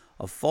evil,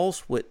 a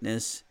false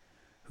witness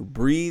who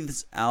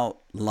breathes out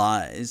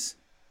lies.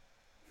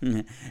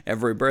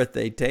 Every breath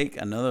they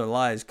take, another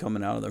lie is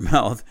coming out of their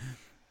mouth.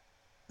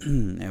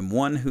 And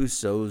one who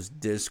sows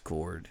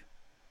discord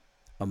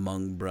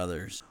among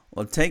brothers.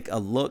 Well, take a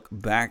look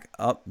back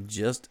up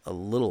just a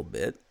little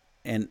bit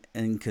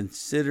and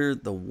consider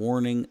the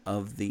warning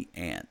of the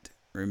ant.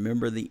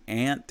 Remember the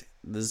ant?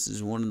 This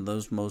is one of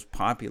those most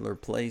popular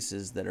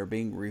places that are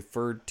being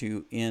referred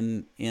to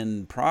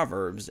in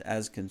Proverbs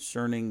as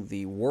concerning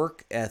the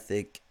work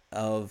ethic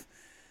of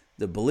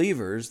the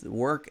believers, the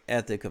work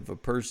ethic of a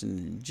person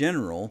in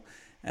general,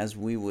 as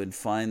we would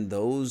find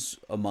those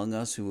among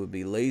us who would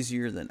be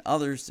lazier than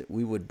others, that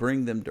we would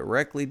bring them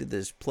directly to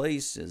this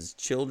place. As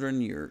children,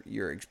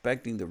 you're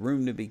expecting the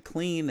room to be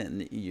clean,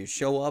 and you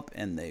show up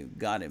and they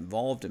got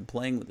involved in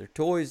playing with their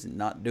toys and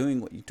not doing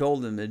what you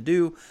told them to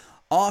do.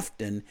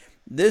 Often,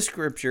 this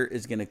scripture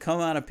is going to come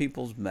out of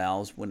people's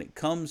mouths when it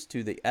comes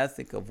to the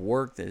ethic of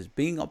work that is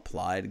being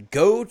applied.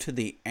 Go to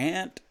the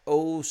ant,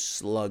 O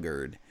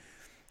sluggard.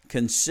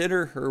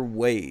 Consider her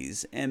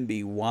ways and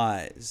be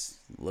wise,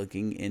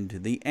 looking into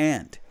the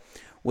ant.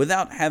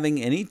 Without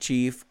having any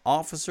chief,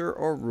 officer,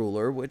 or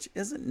ruler, which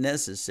isn't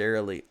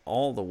necessarily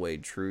all the way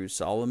true,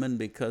 Solomon,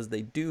 because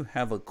they do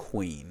have a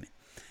queen.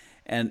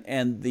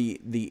 And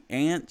the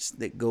ants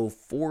that go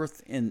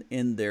forth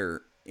in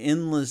their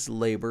endless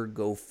labor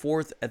go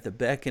forth at the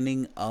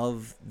beckoning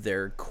of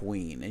their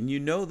queen. And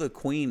you know the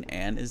queen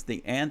ant is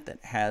the ant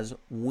that has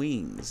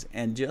wings.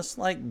 And just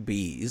like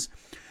bees,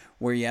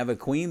 where you have a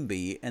queen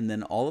bee and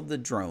then all of the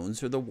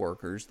drones or the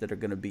workers that are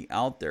going to be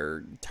out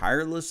there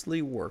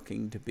tirelessly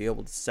working to be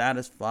able to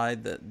satisfy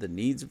the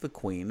needs of the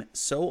queen,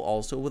 so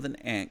also with an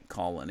ant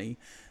colony,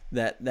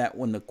 that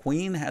when the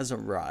queen has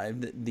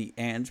arrived, the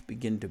ants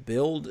begin to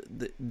build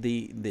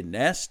the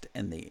nest,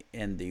 and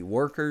the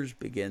workers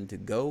begin to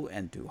go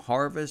and to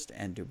harvest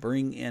and to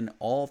bring in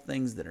all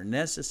things that are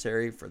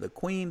necessary for the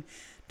queen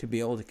to be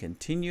able to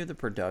continue the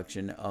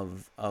production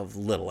of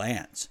little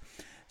ants,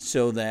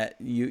 so that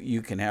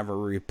you can have a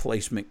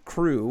replacement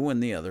crew when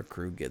the other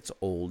crew gets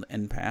old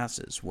and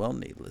passes. Well,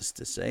 needless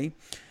to say,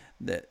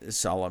 that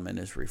Solomon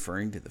is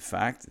referring to the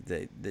fact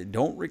that they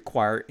don't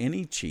require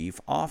any chief,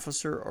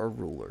 officer, or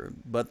ruler,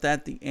 but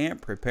that the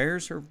ant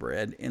prepares her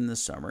bread in the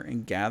summer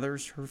and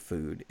gathers her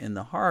food in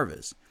the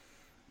harvest.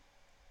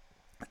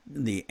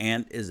 The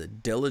ant is a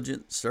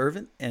diligent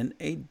servant and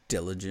a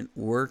diligent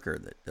worker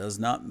that does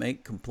not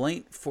make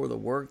complaint for the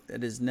work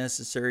that is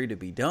necessary to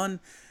be done,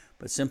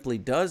 but simply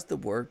does the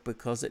work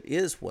because it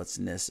is what's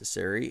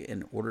necessary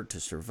in order to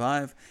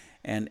survive,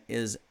 and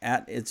is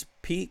at its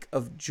peak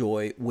of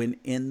joy when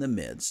in the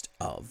midst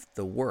of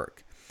the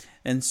work.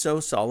 And so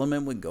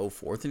Solomon would go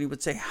forth and he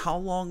would say, "How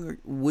long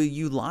will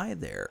you lie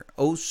there,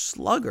 O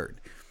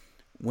sluggard?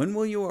 When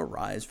will you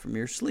arise from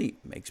your sleep?"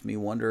 Makes me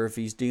wonder if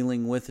he's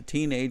dealing with a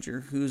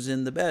teenager who's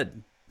in the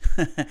bed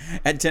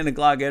at 10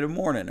 o'clock in the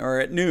morning or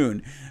at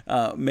noon.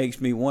 Makes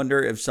me wonder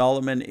if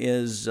Solomon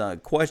is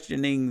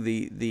questioning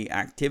the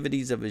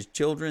activities of his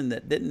children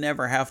that didn't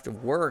ever have to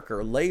work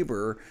or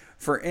labor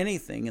for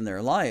anything in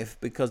their life,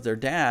 because their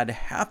dad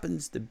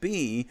happens to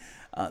be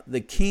the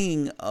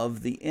king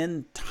of the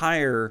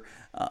entire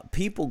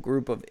people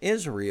group of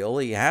Israel.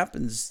 He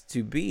happens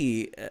to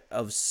be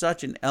of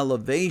such an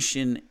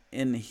elevation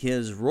in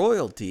his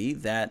royalty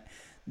that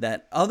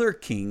other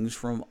kings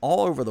from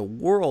all over the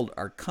world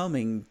are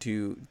coming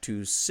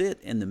to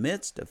sit in the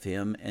midst of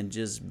him and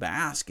just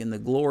bask in the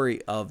glory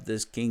of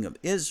this king of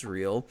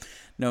Israel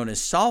known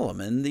as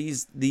Solomon.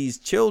 These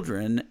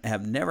children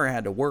have never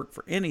had to work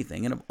for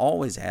anything and have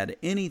always had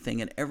anything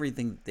and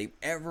everything that they've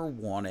ever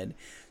wanted,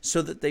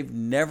 so that they've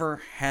never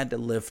had to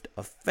lift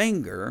a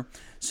finger.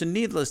 So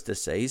needless to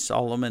say,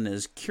 Solomon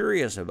is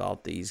curious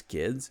about these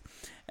kids,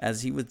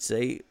 as he would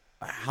say,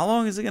 "How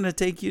long is it going to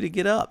take you to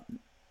get up?"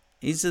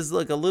 He says,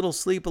 "Look, a little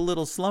sleep, a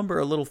little slumber,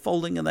 a little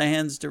folding of the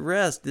hands to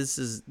rest." This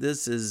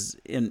is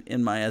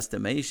in my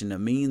estimation, a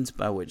means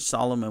by which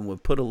Solomon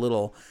would put a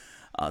little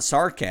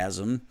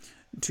sarcasm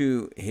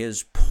to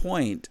his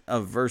point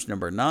of verse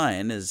number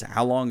 9, is,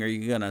 "How long are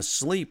you going to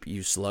sleep,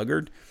 you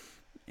sluggard?"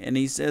 And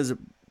he says,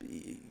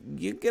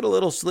 you get a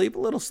little sleep, a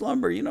little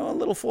slumber, a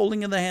little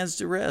folding of the hands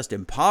to rest,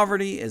 and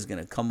poverty is going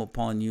to come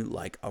upon you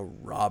like a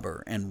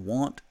robber, and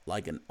want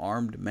like an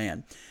armed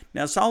man.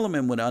 Now,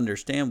 Solomon would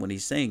understand what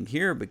he's saying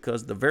here,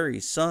 because the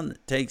very son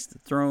that takes the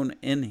throne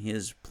in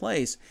his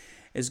place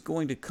is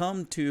going to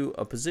come to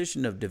a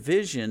position of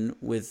division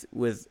with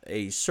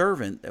a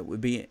servant that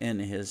would be in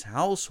his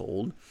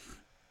household.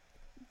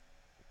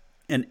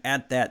 And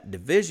at that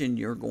division,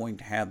 you're going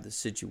to have the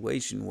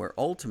situation where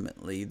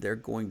ultimately they're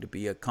going to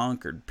be a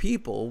conquered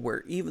people,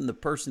 where even the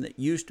person that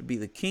used to be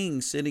the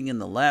king, sitting in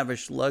the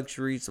lavish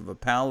luxuries of a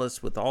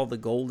palace with all the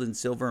gold and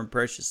silver and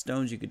precious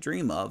stones you could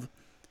dream of,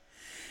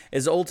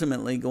 is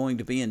ultimately going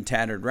to be in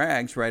tattered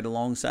rags right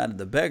alongside of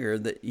the beggar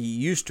that he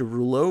used to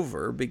rule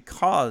over,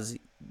 because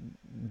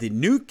the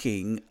new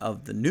king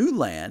of the new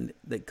land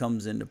that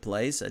comes into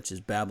play, such as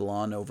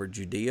Babylon over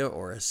Judea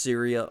or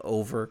Assyria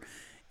over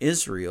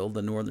Israel,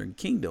 the northern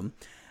kingdom,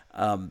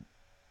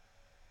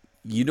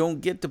 you don't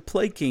get to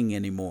play king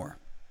anymore.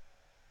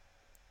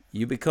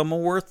 You become a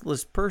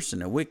worthless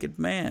person, a wicked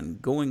man,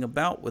 going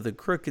about with a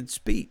crooked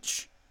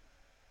speech.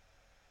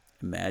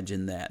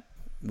 Imagine that.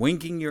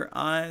 Winking your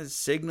eyes,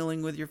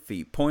 signaling with your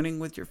feet, pointing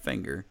with your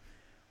finger,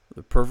 with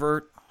a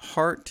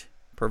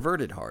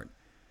perverted heart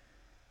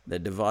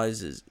that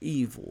devises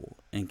evil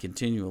and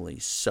continually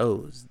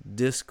sows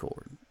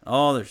discord.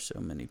 Oh, there's so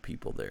many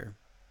people there.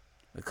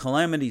 A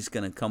calamity is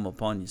going to come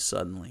upon you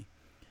suddenly.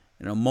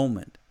 In a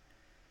moment,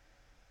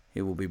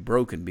 it will be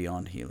broken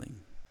beyond healing.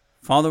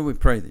 Father, we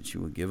pray that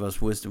you would give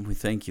us wisdom. We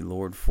thank you,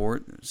 Lord, for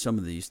it. Some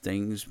of these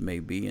things may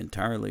be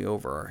entirely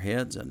over our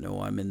heads. I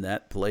know I'm in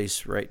that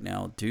place right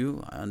now,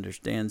 too. I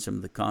understand some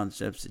of the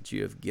concepts that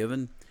you have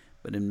given,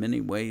 but in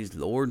many ways,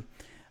 Lord,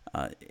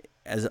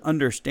 as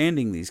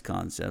understanding these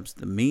concepts,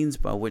 the means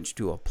by which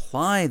to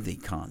apply the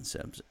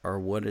concepts are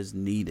what is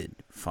needed,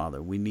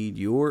 Father. We need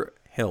your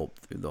help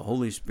through the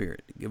Holy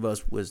Spirit to give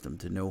us wisdom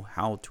to know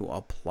how to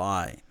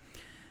apply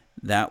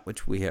that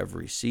which we have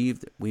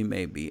received, that we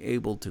may be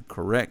able to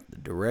correct the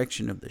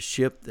direction of the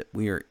ship that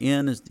we are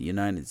in as the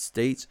United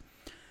States.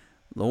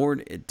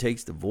 Lord, it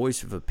takes the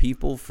voice of a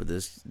people, for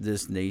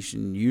this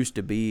nation used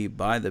to be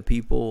by the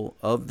people,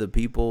 of the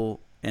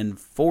people, and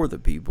for the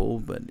people,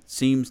 but it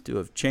seems to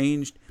have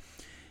changed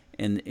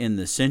in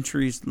the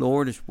centuries,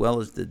 Lord, as well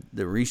as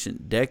the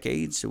recent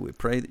decades. So we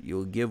pray that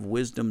you'll give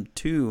wisdom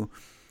to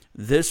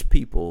this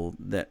people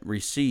that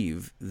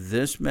receive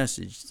this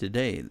message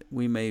today, that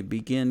we may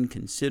begin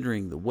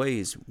considering the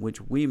ways which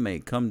we may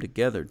come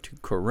together to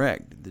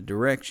correct the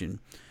direction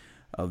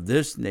of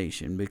this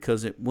nation,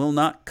 because it will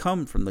not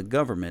come from the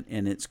government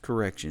and its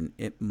correction.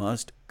 It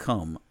must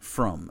come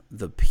from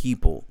the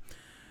people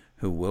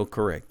who will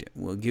correct it.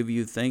 We'll give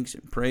you thanks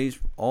and praise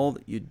for all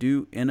that you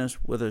do in us,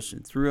 with us,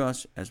 and through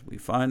us as we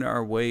find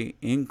our way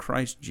in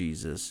Christ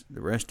Jesus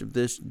the rest of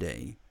this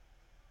day.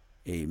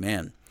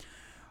 Amen.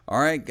 All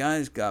right,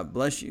 guys, God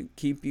bless you,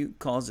 keep you,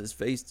 cause his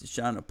face to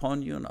shine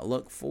upon you, and I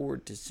look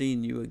forward to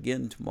seeing you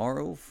again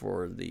tomorrow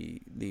for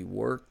the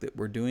work that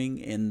we're doing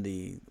in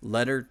the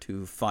letter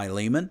to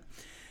Philemon.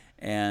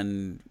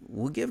 And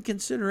we'll give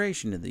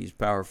consideration to these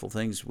powerful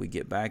things. We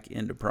get back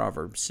into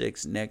Proverbs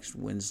 6 next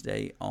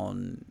Wednesday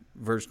on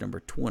verse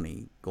number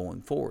 20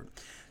 going forward.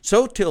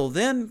 So till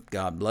then,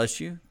 God bless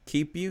you,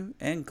 keep you,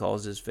 and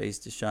cause his face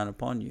to shine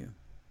upon you.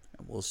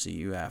 And we'll see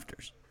you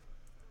afters.